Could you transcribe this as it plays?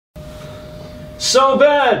So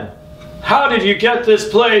Ben, how did you get this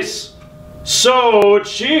place so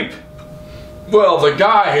cheap? Well, the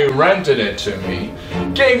guy who rented it to me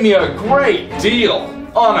gave me a great deal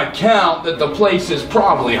on account that the place is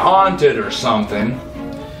probably haunted or something.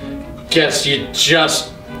 Guess you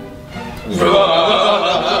just...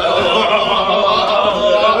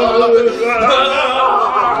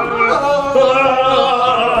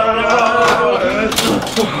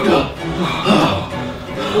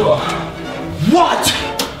 What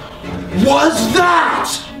was that?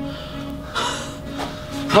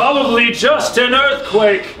 Probably just an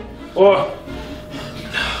earthquake, or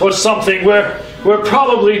something. We're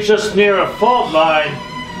probably just near a fault line,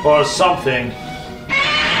 or something.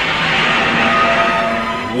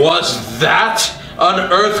 Was that an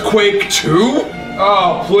earthquake too?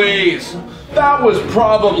 Oh, please. That was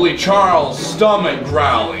probably Charles' stomach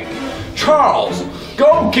growling. Charles,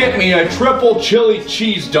 go get me a triple chili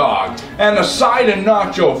cheese dog and a side of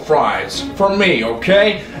nacho fries for me,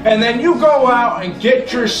 okay? And then you go out and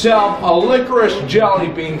get yourself a licorice jelly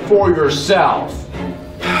bean for yourself.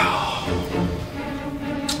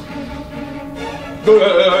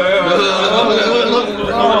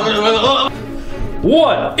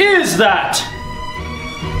 What is that?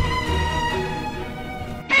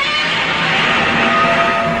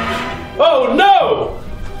 Oh no!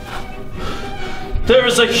 There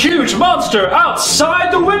is a huge monster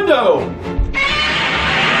outside the window!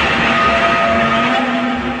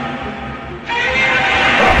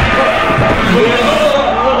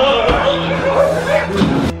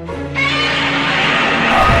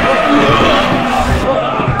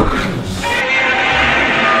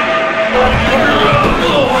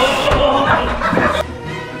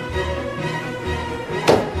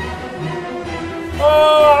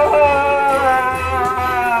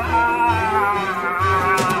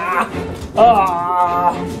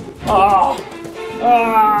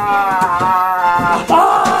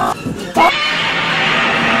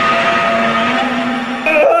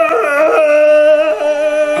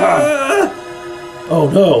 Oh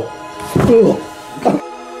no.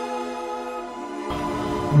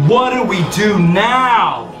 What do we do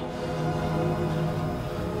now?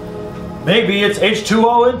 Maybe it's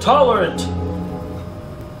H2O intolerant.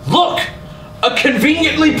 Look! A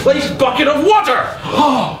conveniently placed bucket of water!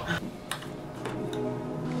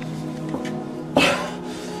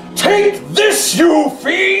 Take this, you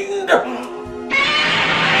fiend!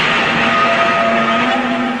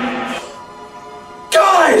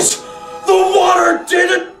 Guys! The water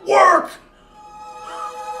didn't work!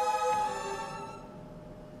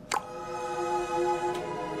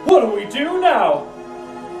 What do we do now?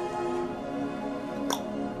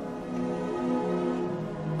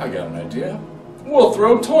 I got an idea. We'll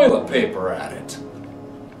throw toilet paper at it.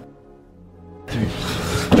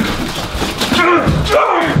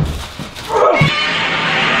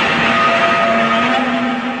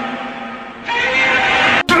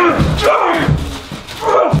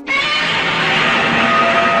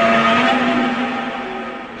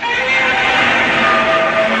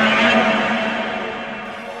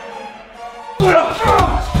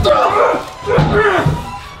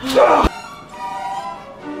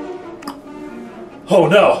 Oh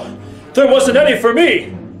no! There wasn't any for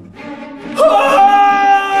me!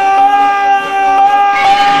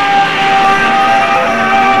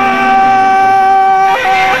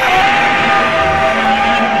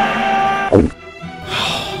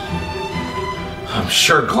 I'm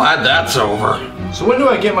sure glad that's over. So when do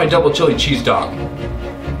I get my double chili cheese dog?